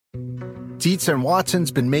Dietz and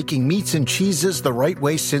Watson's been making meats and cheeses the right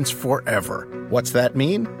way since forever. What's that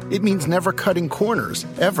mean? It means never cutting corners,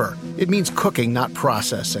 ever. It means cooking, not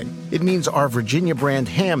processing. It means our Virginia brand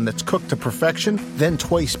ham that's cooked to perfection, then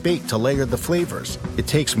twice baked to layer the flavors. It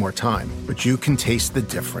takes more time, but you can taste the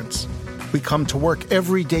difference. We come to work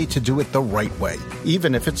every day to do it the right way,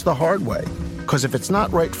 even if it's the hard way. Because if it's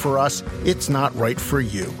not right for us, it's not right for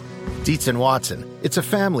you. Dietz and Watson, it's a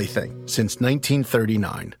family thing since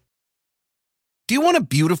 1939. Do you want a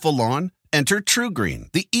beautiful lawn? Enter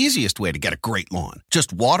TruGreen, the easiest way to get a great lawn.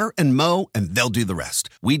 Just water and mow, and they'll do the rest.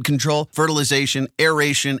 Weed control, fertilization,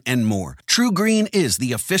 aeration, and more. TruGreen is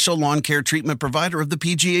the official lawn care treatment provider of the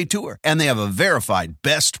PGA Tour, and they have a verified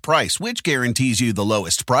best price, which guarantees you the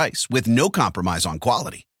lowest price with no compromise on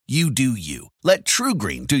quality. You do you. Let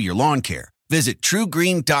TruGreen do your lawn care. Visit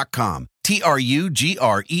TruGreen.com,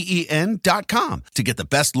 TruGreen.com, to get the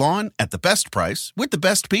best lawn at the best price with the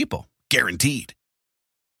best people. Guaranteed.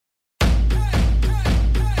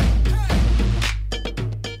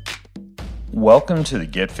 Welcome to the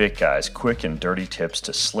Get Fit Guys, quick and dirty tips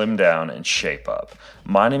to slim down and shape up.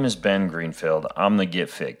 My name is Ben Greenfield. I'm the Get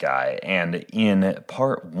Fit Guy, and in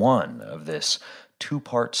part one of this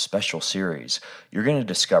two-part special series, you're going to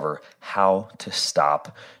discover how to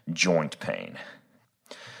stop joint pain.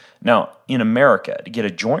 Now, in America, to get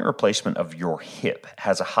a joint replacement of your hip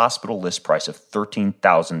has a hospital list price of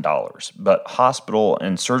 $13,000, but hospital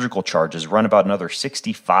and surgical charges run about another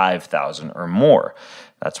 $65,000 or more.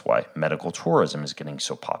 That's why medical tourism is getting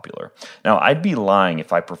so popular. Now, I'd be lying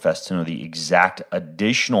if I professed to know the exact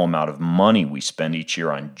additional amount of money we spend each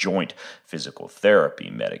year on joint physical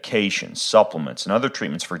therapy, medication, supplements, and other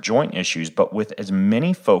treatments for joint issues, but with as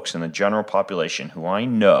many folks in the general population who I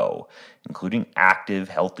know, including active,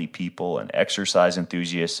 healthy people and exercise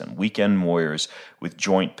enthusiasts and weekend warriors with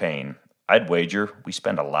joint pain, I'd wager we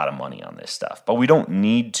spend a lot of money on this stuff, but we don't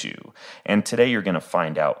need to. And today you're going to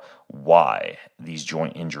find out why these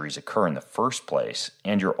joint injuries occur in the first place,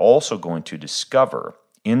 and you're also going to discover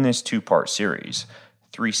in this two-part series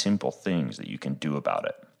 3 simple things that you can do about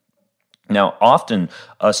it. Now, often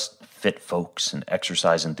us fit folks and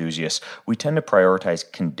exercise enthusiasts, we tend to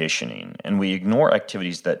prioritize conditioning, and we ignore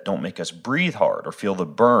activities that don't make us breathe hard or feel the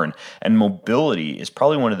burn. And mobility is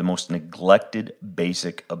probably one of the most neglected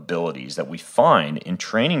basic abilities that we find in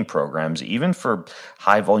training programs, even for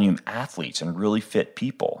high-volume athletes and really fit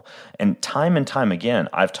people. And time again,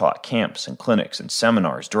 I've taught camps and clinics and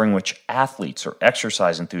seminars during which athletes or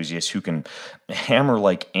exercise enthusiasts who can hammer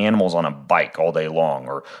like animals on a bike all day long,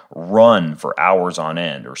 or run for hours on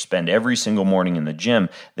end, or spend every single morning in the gym,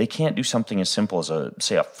 they can't do something as simple as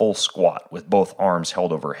a full squat with both arms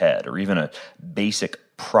held overhead, or even a basic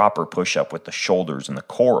proper push-up with the shoulders and the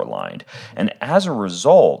core aligned. And as a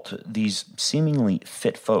result, these seemingly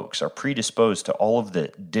fit folks are predisposed to all of the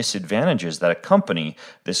disadvantages that accompany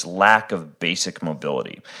this lack of basic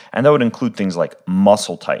mobility. And that would include things like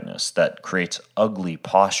muscle tightness that creates ugly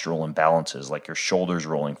postural imbalances, like your shoulders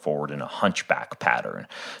rolling forward in a hunchback pattern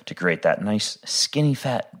to create that nice skinny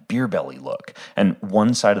fat beer belly look, and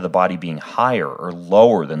one side of the body being higher or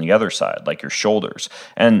lower than the other side, like your shoulders.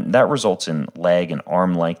 And that results in leg and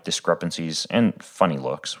arm length discrepancies and funny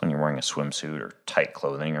looks when you're wearing a swimsuit or tight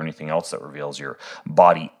clothing or anything else that reveals your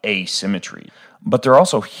body asymmetry. But there are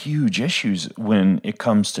also huge issues when it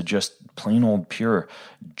comes to just plain old pure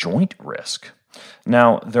joint risk.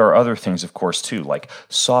 Now, there are other things, of course, too, like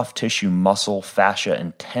soft tissue, muscle, fascia,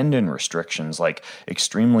 and tendon restrictions, like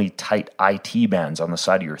extremely tight IT bands on the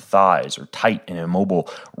side of your thighs, or tight and immobile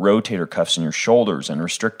rotator cuffs in your shoulders, and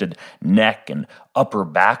restricted neck and upper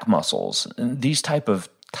back muscles. And these type of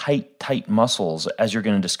tight muscles, as you're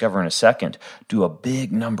going to discover in a second, do a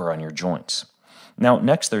big number on your joints. Now,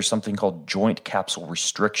 next, there's something called joint capsule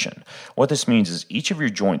restriction. What this means is each of your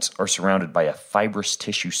joints are surrounded by a fibrous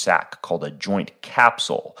tissue sac called a joint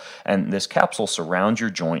capsule. And this capsule surrounds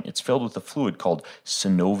your joint. It's filled with a fluid called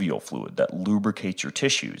synovial fluid that lubricates your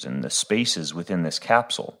tissues and the spaces within this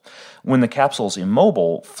capsule. When the capsule is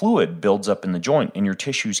immobile, fluid builds up in the joint and your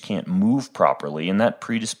tissues can't move properly, and that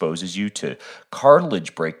predisposes you to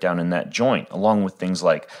cartilage breakdown in that joint, along with things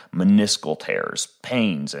like meniscal tears,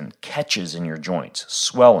 pains, and catches in your joints,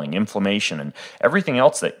 swelling, inflammation, and everything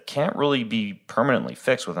else that can't really be permanently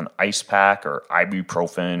fixed with an ice pack or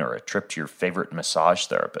ibuprofen or a trip to your favorite massage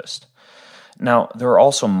therapist. Now, there are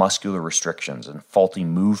also muscular restrictions and faulty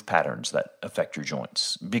move patterns that affect your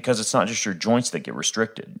joints, because it's not just your joints that get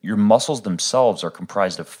restricted. Your muscles themselves are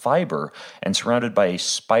comprised of fiber and surrounded by a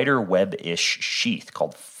spider web-ish sheath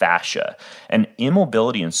called fascia. And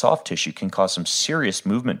immobility in soft tissue can cause some serious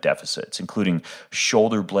movement deficits, including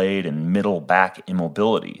shoulder blade and middle back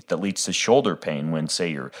immobility that leads to shoulder pain when,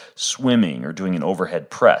 say, you're swimming or doing an overhead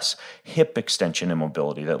press, hip extension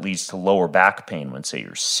immobility that leads to lower back pain when, say,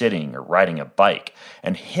 you're sitting or riding a bike,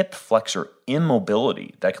 and hip flexor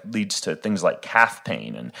immobility that leads to things like calf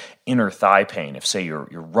pain and inner thigh pain if, say, you're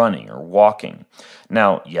running or walking.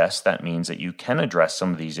 Now, yes, that means that you can address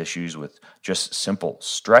some of these issues with just simple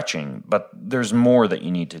stretching, but there's more that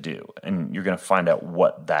you need to do, and you're going to find out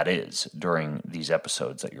what that is during these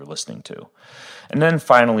episodes that you're listening to. And then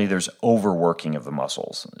finally, there's overworking of the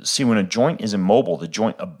muscles. See, when a joint is immobile, the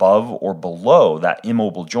joint above or below that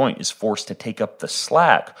immobile joint is forced to take up the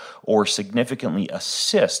slack or significantly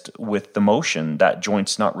assist with the motion that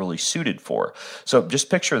joint's not really suited for. So just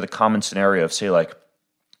picture the common scenario of, say, like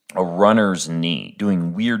a runner's knee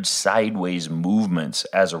doing weird sideways movements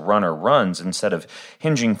as a runner runs instead of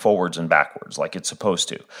hinging forwards and backwards like it's supposed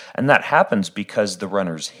to. And that happens because the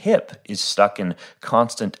runner's hip is stuck in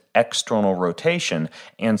constant external rotation,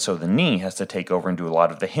 and so the knee has to take over and do a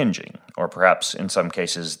lot of the hinging, or perhaps in some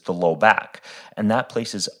cases the low back, and that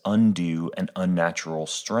places undue and unnatural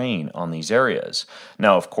strain on these areas.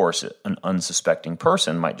 Now, of course, an unsuspecting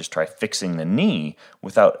person might just try fixing the knee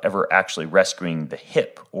without ever actually rescuing the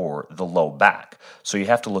hip or the low back, so you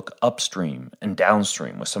have to look upstream and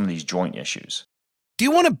downstream with some of these joint issues. Do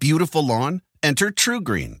you want a beautiful lawn? Enter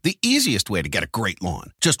TruGreen, the easiest way to get a great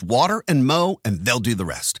lawn. Just water and mow, and they'll do the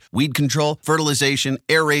rest. Weed control, fertilization,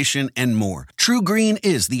 aeration, and more. TruGreen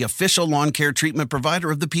is the official lawn care treatment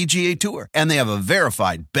provider of the PGA Tour, and they have a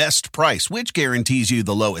verified best price, which guarantees you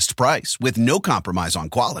the lowest price with no compromise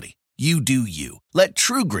on quality. You do you. Let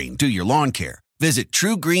TruGreen do your lawn care. Visit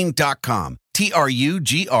TruGreen.com,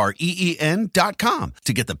 TruGreen.com,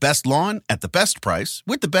 to get the best lawn at the best price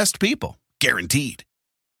with the best people. Guaranteed.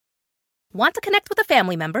 Want to connect with a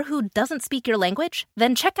family member who doesn't speak your language?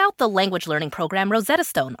 Then check out the language learning program Rosetta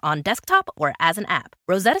Stone on desktop or as an app.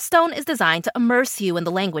 Rosetta Stone is designed to immerse you in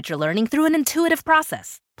the language you're learning through an intuitive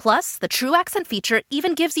process. Plus, the True Accent feature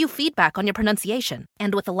even gives you feedback on your pronunciation.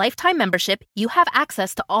 And with a lifetime membership, you have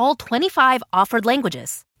access to all 25 offered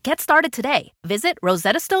languages. Get started today. Visit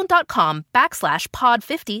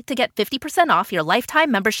rosettastone.com/pod50 to get 50% off your lifetime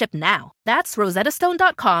membership now. That's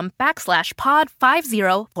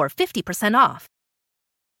rosettastone.com/pod50 for 50% off.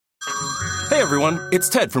 Hey everyone, it's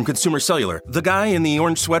Ted from Consumer Cellular, the guy in the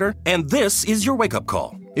orange sweater, and this is your wake-up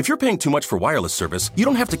call. If you're paying too much for wireless service, you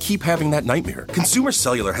don't have to keep having that nightmare. Consumer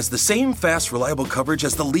Cellular has the same fast, reliable coverage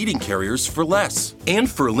as the leading carriers for less. And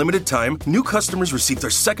for a limited time, new customers receive their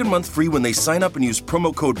second month free when they sign up and use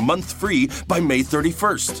promo code MONTHFREE by May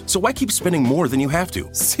 31st. So why keep spending more than you have to?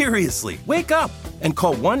 Seriously, wake up and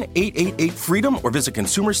call 1-888-FREEDOM or visit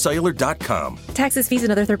consumercellular.com. Taxes, fees,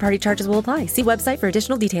 and other third-party charges will apply. See website for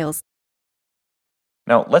additional details.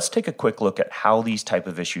 Now, let's take a quick look at how these type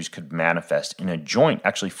of issues could manifest in a joint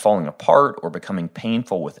actually falling apart or becoming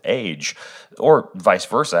painful with age, or vice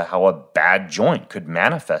versa, how a bad joint could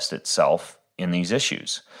manifest itself in these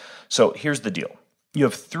issues. So here's the deal. You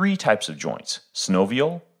have three types of joints: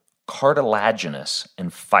 synovial, cartilaginous,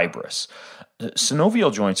 and fibrous.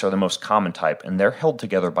 Synovial joints are the most common type, and they're held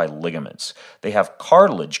together by ligaments. They have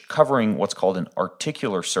cartilage covering what's called an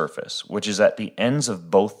articular surface, which is at the ends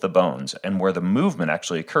of both the bones and where the movement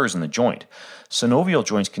actually occurs in the joint. Synovial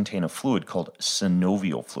joints contain a fluid called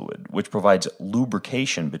synovial fluid, which provides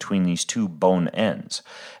lubrication between these two bone ends.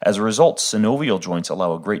 As a result, synovial joints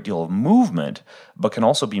allow a great deal of movement, but can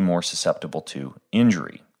also be more susceptible to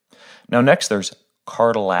injury. Now next, there's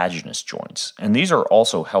cartilaginous joints, and these are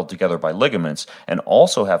also held together by ligaments and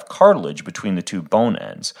also have cartilage between the two bone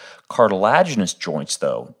ends. Cartilaginous joints,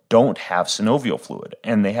 though, don't have synovial fluid,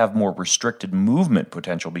 and they have more restricted movement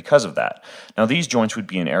potential because of that. Now, these joints would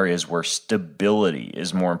be in areas where stability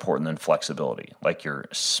is more important than flexibility, like your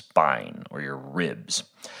spine or your ribs.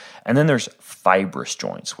 And then there's fibrous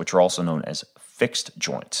joints, which are also known as fixed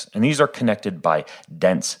joints, and these are connected by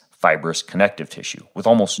dense fibrous connective tissue with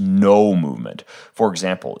almost no movement. For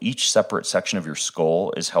example, each separate section of your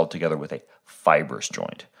skull is held together with a fibrous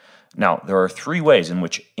joint. Now, there are three ways in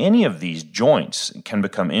which any of these joints can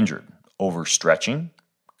become injured: overstretching,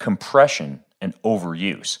 compression, and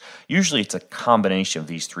overuse. Usually it's a combination of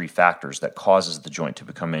these three factors that causes the joint to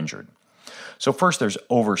become injured. So first there's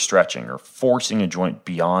overstretching or forcing a joint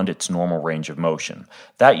beyond its normal range of motion.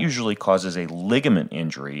 That usually causes a ligament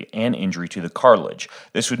injury and injury to the cartilage.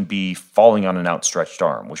 This would be falling on an outstretched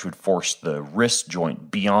arm, which would force the wrist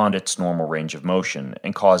joint beyond its normal range of motion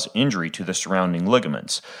and cause injury to the surrounding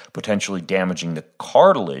ligaments, potentially damaging the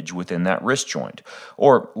cartilage within that wrist joint.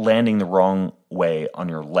 Or landing the wrong way on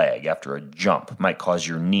your leg after a jump might cause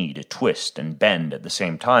your knee to twist and bend at the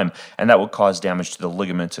same time, and that would cause damage to the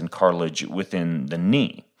ligaments and cartilage within the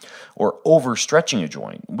knee. Or overstretching a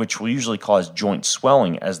joint, which will usually cause joint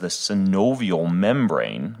swelling as the synovial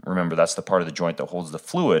membrane, remember that's the part of the joint that holds the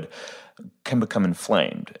fluid, can become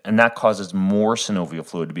inflamed, and that causes more synovial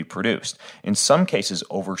fluid to be produced. In some cases,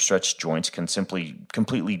 overstretched joints can simply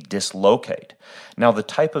completely dislocate. Now, the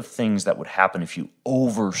type of things that would happen if you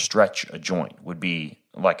overstretch a joint would be,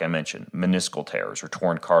 like I mentioned, meniscal tears or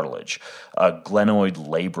torn cartilage, a glenoid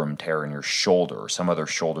labrum tear in your shoulder or some other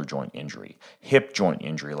shoulder joint injury, hip joint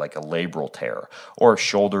injury like a labral tear, or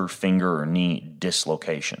shoulder, finger, or knee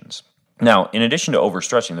dislocations. Now, in addition to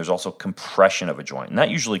overstretching, there's also compression of a joint, and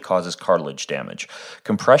that usually causes cartilage damage.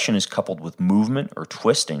 Compression is coupled with movement or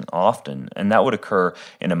twisting often, and that would occur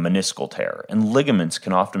in a meniscal tear, and ligaments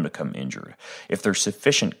can often become injured. If there's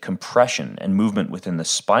sufficient compression and movement within the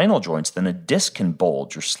spinal joints, then a disc can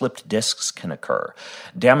bulge or slipped discs can occur.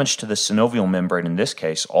 Damage to the synovial membrane in this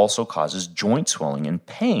case also causes joint swelling and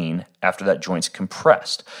pain after that joint's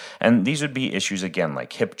compressed. And these would be issues, again,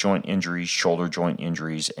 like hip joint injuries, shoulder joint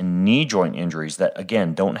injuries, and knee joint injuries that,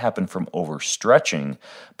 again, don't happen from overstretching,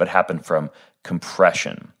 but happen from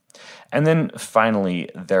compression. And then finally,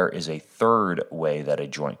 there is a third way that a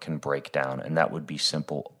joint can break down, and that would be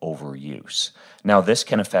simple overuse. Now, this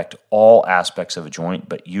can affect all aspects of a joint,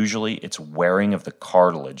 but usually it's wearing of the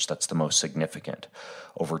cartilage that's the most significant.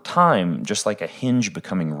 Over time, just like a hinge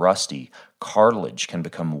becoming rusty, cartilage can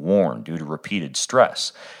become worn due to repeated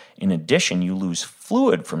stress. In addition, you lose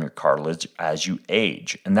fluid from your cartilage as you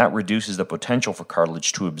age, and that reduces the potential for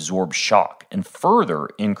cartilage to absorb shock and further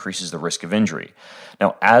increases the risk of injury.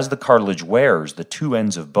 Now, as the cartilage wears, the two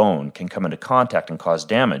ends of bone can come into contact and cause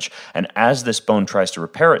damage, and as this bone tries to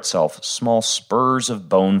repair itself, small spurs of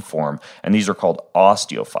bone form, and these are called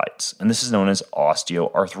osteophytes, and this is known as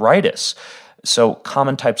osteoarthritis. So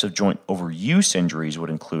common types of joint overuse injuries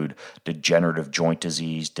would include degenerative joint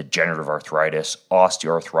disease, degenerative arthritis,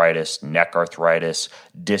 osteoarthritis, neck arthritis,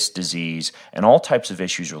 disc disease, and all types of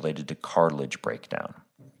issues related to cartilage breakdown.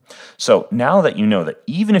 So now that you know that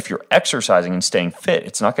even if you're exercising and staying fit,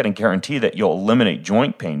 it's not going to guarantee that you'll eliminate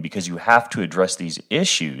joint pain because you have to address these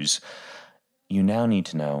issues, you now need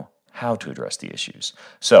to know how to address the issues.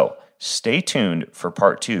 So stay tuned for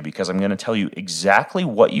part 2 because I'm going to tell you exactly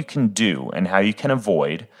what you can do and how you can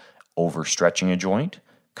avoid overstretching a joint,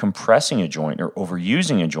 compressing a joint, or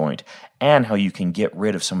overusing a joint, and how you can get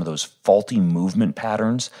rid of some of those faulty movement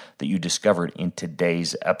patterns that you discovered in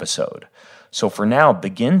today's episode. So for now,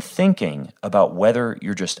 begin thinking about whether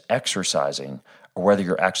you're just exercising or whether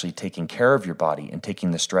you're actually taking care of your body and taking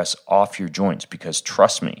the stress off your joints, because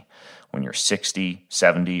trust me, when you're 60,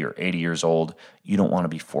 70, or 80 years old, you don't want to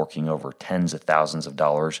be forking over tens of thousands of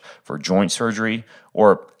dollars for joint surgery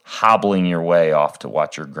or hobbling your way off to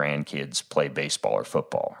watch your grandkids play baseball or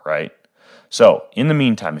football, right? So, in the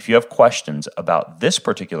meantime, if you have questions about this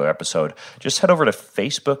particular episode, just head over to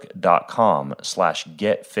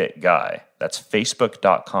facebook.com/getfitguy. That's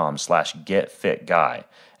facebook.com/getfitguy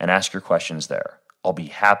and ask your questions there. I'll be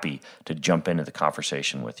happy to jump into the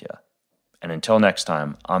conversation with you. And until next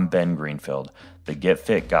time, I'm Ben Greenfield, the Get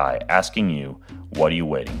Fit Guy, asking you, what are you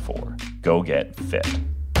waiting for? Go get fit.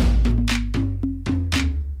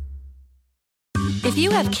 If you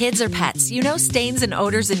have kids or pets, you know stains and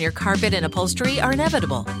odors in your carpet and upholstery are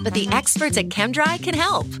inevitable, but the experts at ChemDry can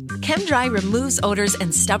help. ChemDry removes odors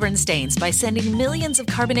and stubborn stains by sending millions of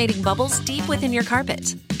carbonating bubbles deep within your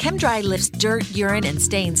carpet. ChemDry lifts dirt, urine, and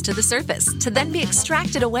stains to the surface to then be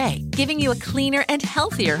extracted away, giving you a cleaner and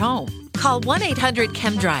healthier home. Call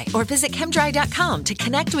 1-800-ChemDry or visit ChemDry.com to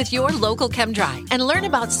connect with your local ChemDry and learn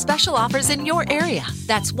about special offers in your area.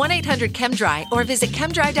 That's 1-800-ChemDry or visit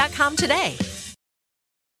ChemDry.com today.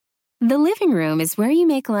 The living room is where you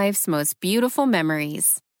make life's most beautiful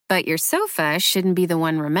memories. But your sofa shouldn't be the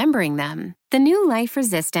one remembering them. The new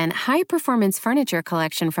life-resistant, high-performance furniture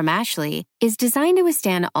collection from Ashley is designed to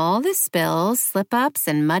withstand all the spills, slip-ups,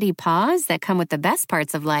 and muddy paws that come with the best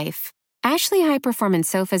parts of life. Ashley high-performance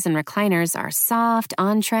sofas and recliners are soft,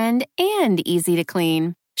 on-trend, and easy to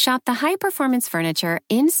clean. Shop the high-performance furniture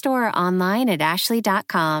in-store or online at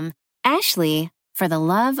ashley.com. Ashley, for the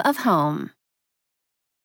love of home.